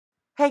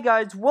Hey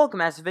guys, welcome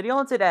to this video,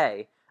 and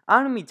today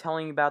I'm going to be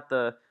telling you about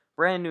the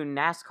brand new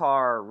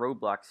NASCAR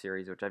Roblox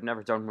series, which I've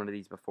never done one of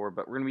these before,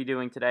 but we're going to be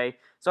doing today.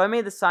 So I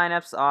made the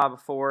signups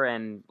before,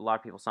 and a lot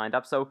of people signed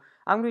up, so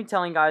I'm going to be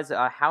telling you guys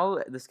how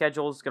the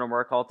schedule is going to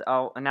work.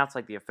 I'll announce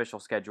like the official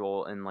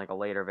schedule in like a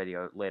later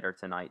video later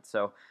tonight,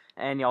 so,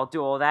 and y'all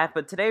do all that,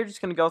 but today we're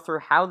just going to go through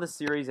how the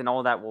series and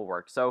all that will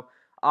work. So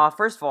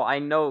first of all, I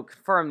know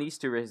confirm these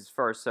two races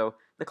first, so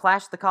the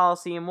Clash at the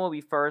Coliseum will be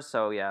first,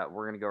 so yeah,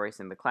 we're going to go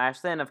racing the Clash.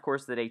 Then, of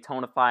course, the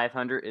Daytona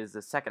 500 is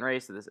the second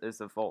race. This is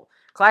the full.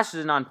 Clash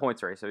is a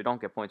non-points race, so we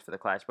don't get points for the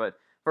Clash, but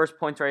first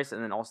points race,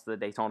 and then also the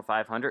Daytona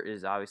 500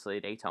 is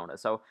obviously Daytona.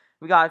 So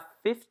we got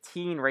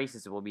 15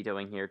 races we'll be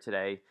doing here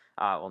today.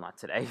 Well, not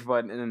today,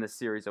 but in this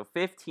series. So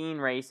 15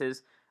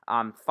 races.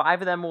 5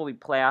 of them will be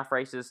playoff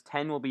races.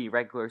 10 will be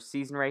regular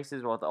season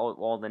races with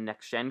all the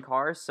next-gen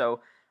cars. So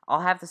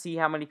I'll have to see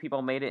how many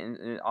people made it,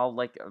 and I'll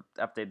like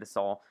update this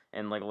all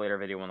in like a later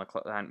video when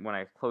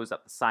I close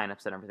up the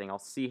signups and everything. I'll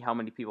see how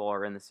many people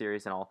are in the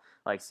series, and I'll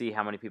like see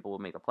how many people will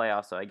make the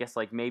playoffs. So I guess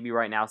like maybe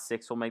right now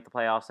 6 will make the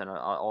playoffs, and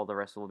all the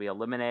rest will be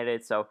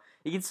eliminated. So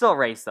you can still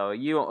race though.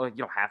 You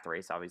don't have to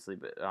race obviously,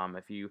 but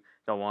if you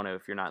don't want to,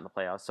 if you're not in the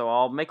playoffs. So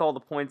I'll make all the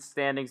points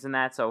standings in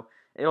that. So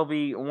it'll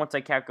be once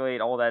I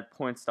calculate all that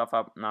point stuff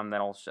up, then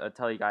I'll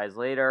tell you guys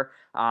later.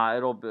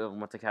 It'll be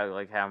once I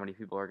calculate how many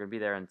people are going to be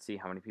there and see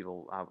how many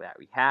people that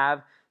we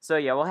have. So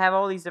yeah, we'll have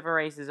all these different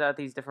races at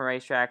these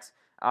different racetracks.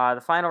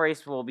 The final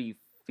race will be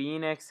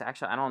Phoenix.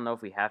 Actually, I don't know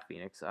if we have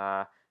Phoenix.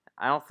 I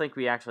don't think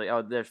we actually.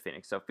 Oh, there's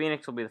Phoenix. So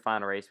Phoenix will be the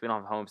final race. We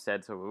don't have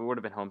Homestead, so it would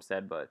have been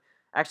Homestead. But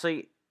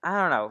actually,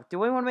 I don't know. Do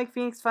we want to make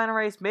Phoenix the final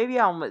race? Maybe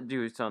I'll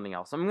do something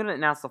else. I'm going to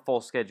announce the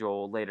full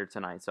schedule later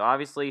tonight. So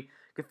obviously,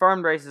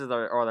 confirmed races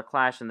are the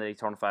Clash and the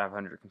Daytona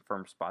 500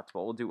 confirmed spots.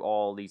 But we'll do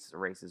all these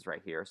races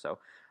right here. So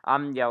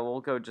yeah,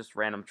 we'll go just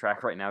random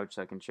track right now,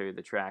 so I can show you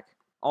the track.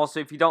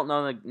 Also, if you don't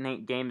know, the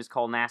game is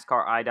called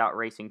NASCAR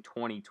Racing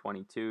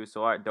 2022.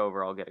 So at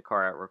Dover, I'll get a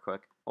car out real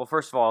quick. Well,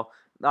 first of all,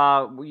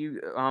 there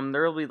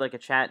will be like a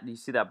chat. You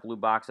see that blue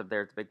box up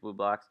there? It's a big blue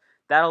box.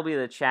 That'll be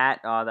the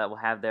chat that we'll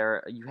have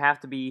there. You have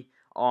to be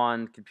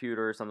on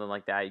computer or something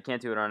like that. You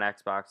can't do it on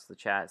Xbox, the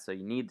chat. So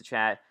you need the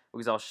chat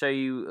because I'll show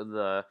you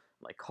the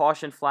like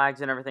caution flags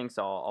and everything.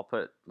 So I'll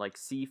put like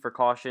C for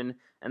caution,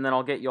 and then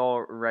I'll get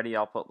y'all ready.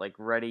 I'll put like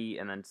ready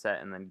and then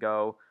set and then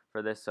go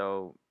for this.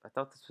 So I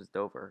thought this was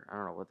Dover. I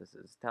don't know what this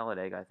is.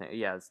 Talladega, I think.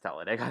 Yeah, it's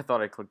Talladega. I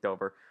thought I clicked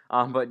Dover.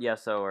 But yeah,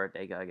 so or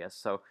Dega, I guess.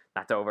 So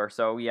not Dover.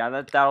 So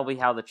yeah, that'll be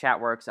how the chat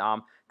works.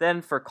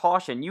 Then for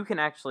caution, you can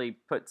actually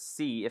put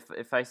C.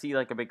 If I see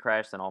like a big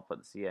crash, then I'll put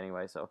the C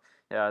anyway. So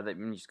yeah, that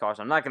means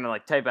caution. I'm not gonna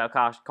like type out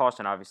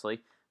caution obviously,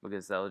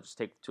 because that'll just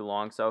take too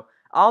long. So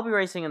I'll be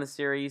racing in the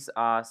series.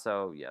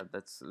 So yeah,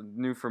 that's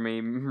new for me.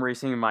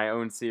 Racing in my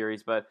own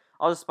series, but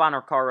I'll just spawn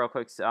our car real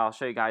quick. So I'll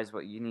show you guys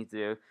what you need to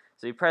do.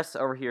 So you press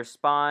over here,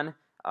 spawn.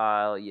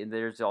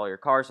 There's all your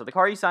cars. So the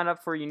car you signed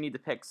up for, you need to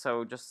pick.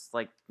 So just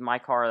like my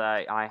car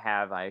that I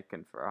have, I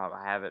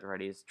have it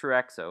ready as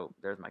Truex. So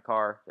there's my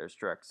car. There's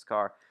Truex's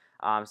car.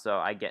 So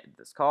I get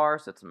this car.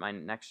 So it's my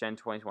next gen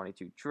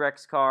 2022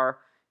 Truex car.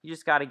 You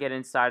just got to get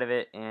inside of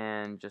it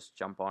and just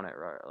jump on it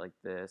right like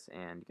this,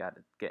 and you got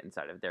to get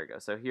inside of it. There you go.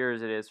 So here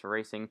it is for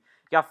racing. You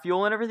got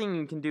fuel and everything.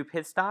 You can do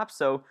pit stops.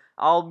 So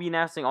I'll be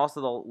announcing also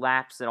the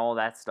laps and all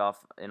that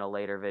stuff in a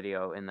later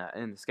video, in the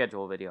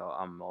schedule video.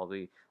 I'll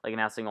be like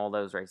announcing all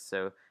those races.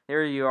 So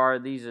here you are.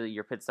 These are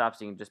your pit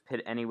stops. You can just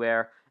pit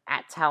anywhere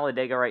at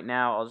Talladega right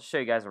now. I'll just show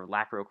you guys a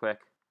lap real quick.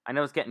 I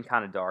know it's getting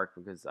kind of dark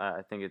because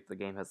I think the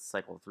game has to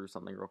cycle through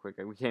something real quick.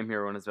 We came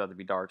here when it's about to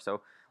be dark. So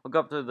we'll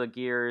go up to the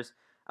gears.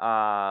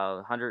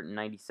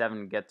 197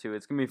 to get to.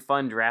 It's gonna be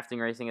fun drafting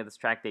racing at this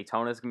track.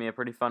 Daytona is gonna be a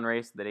pretty fun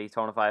race, the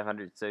Daytona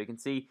 500. So you can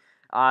see,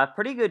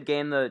 pretty good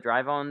game to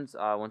drive on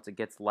once it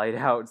gets light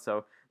out.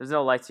 So there's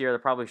no lights here. There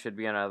probably should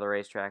be on other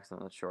racetracks. I'm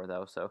not sure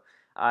though. So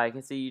you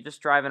can see you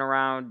just driving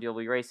around. You'll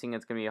be racing.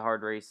 It's gonna be a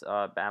hard race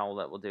battle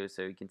that we'll do.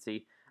 So you can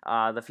see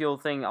the fuel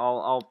thing.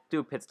 I'll do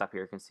a pit stop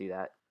here. You can see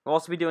that. We'll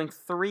also be doing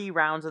 3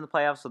 rounds in the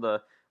playoffs. So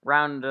the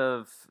round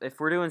of, if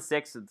we're doing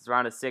 6, it's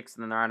round of 6,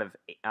 and then the round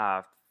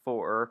of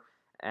 4.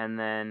 And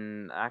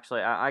then, actually,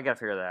 I gotta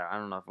figure that out. I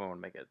don't know if I want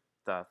to make it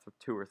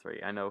 2 or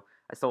 3. I know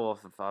I still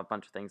have a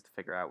bunch of things to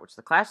figure out, which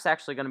the Clash is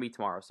actually going to be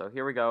tomorrow. So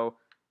here we go,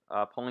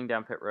 pulling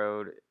down pit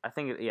road. I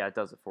think, yeah, it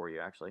does it for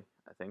you, actually.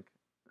 I think,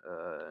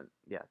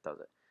 yeah, it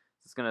does it.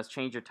 It's going to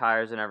change your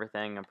tires and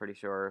everything, I'm pretty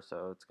sure.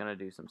 So it's going to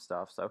do some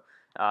stuff. So,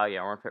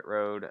 yeah, we're on pit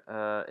road.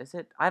 Is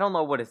it? I don't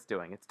know what it's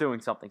doing. It's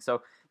doing something.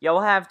 So, yeah,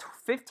 we'll have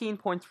 15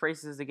 points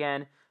races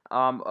again.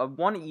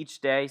 One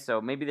each day,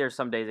 so maybe there's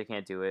some days I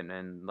can't do it,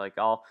 and like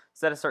I'll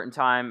set a certain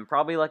time,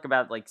 probably like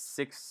about like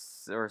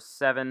 6 or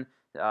 7,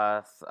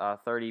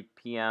 30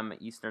 p.m.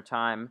 Eastern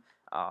time,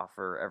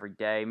 for every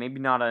day. Maybe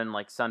not on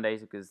like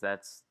Sundays because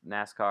that's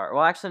NASCAR.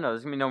 Well, actually no,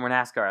 there's gonna be no more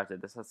NASCAR after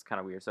this. That's kind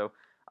of weird. So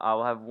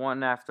we'll have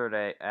one after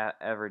day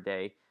every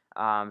day.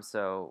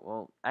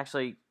 So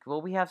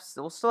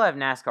we'll still have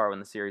NASCAR when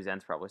the series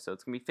ends probably. So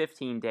it's gonna be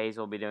 15 days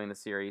we'll be doing the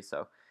series.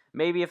 So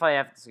maybe if I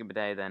have to skip a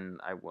day, then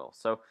I will.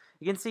 So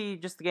you can see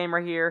just the game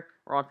right here.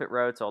 We're on pit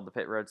road, so the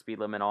pit road speed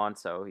limit on.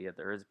 So yeah,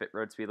 there is a pit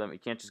road speed limit. You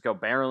can't just go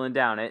barreling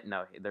down it.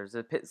 No, there's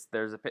a pit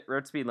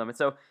road speed limit.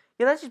 So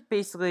yeah, that's just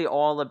basically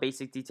all the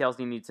basic details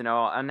you need to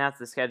know, and that's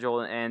the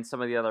schedule and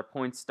some of the other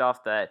point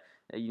stuff that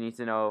you need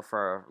to know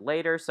for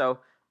later. So.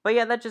 But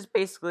yeah, that's just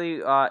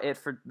basically it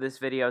for this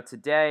video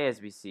today.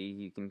 As we see,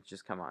 you can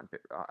just come on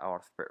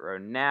off pit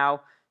road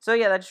now. So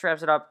yeah, that just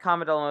wraps it up.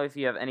 Comment below if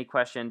you have any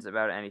questions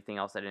about anything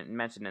else I didn't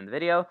mention in the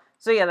video.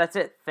 So yeah, that's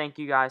it. Thank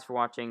you guys for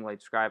watching. Like,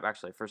 subscribe.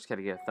 Actually, first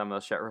gotta get a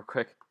thumbnail shot real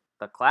quick.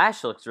 The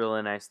Clash looks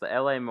really nice. The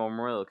LA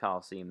Memorial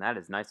Coliseum. That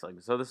is nice.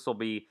 So this will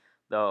be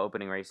the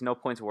opening race. No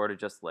points awarded.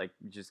 Just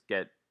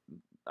get,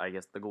 I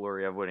guess, the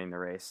glory of winning the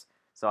race.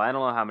 So I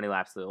don't know how many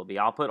laps there will be.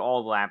 I'll put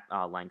all the lap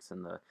lengths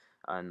in the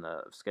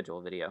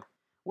schedule video.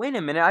 Wait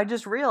a minute, I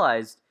just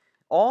realized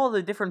all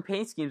the different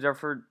paint schemes are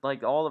for,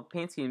 like, all the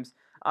paint schemes,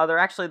 they're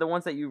actually the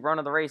ones that you run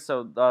of the race.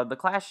 So the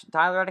Clash,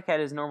 Tyler Reddick had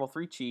his normal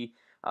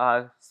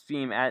 3-chi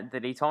scheme at the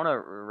Daytona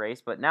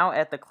race, but now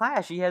at the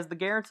Clash, he has the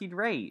guaranteed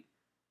rate.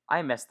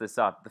 I messed this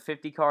up. The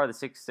 50 car, the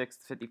 66,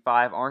 the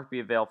 55 aren't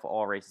be available for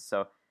all races,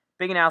 so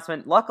big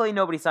announcement. Luckily,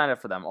 nobody signed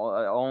up for them.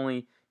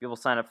 Only people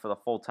sign up for the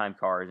full-time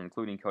cars,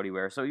 including Cody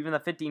Ware. So even the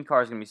 15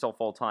 car is going to be sold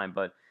full-time,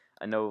 but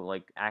no,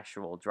 like,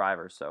 actual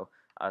drivers. So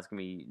it's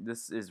gonna be,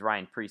 this is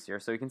Ryan Preece here.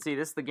 So you can see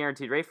this is the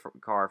guaranteed race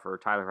car for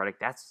Tyler Reddick.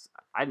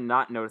 I did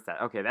not notice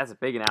that. Okay, that's a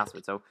big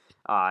announcement. So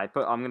I'm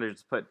gonna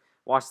just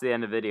watch the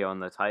end of the video in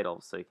the title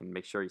so you can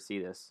make sure you see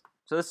this.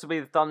 So this will be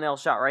the thumbnail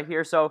shot right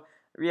here. So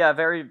yeah,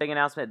 very big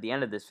announcement at the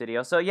end of this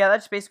video. So yeah,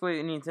 that's basically what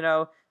you need to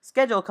know.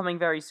 Schedule coming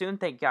very soon.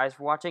 Thank you guys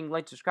for watching.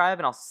 Like, subscribe,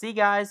 and I'll see you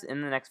guys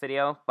in the next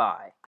video. Bye.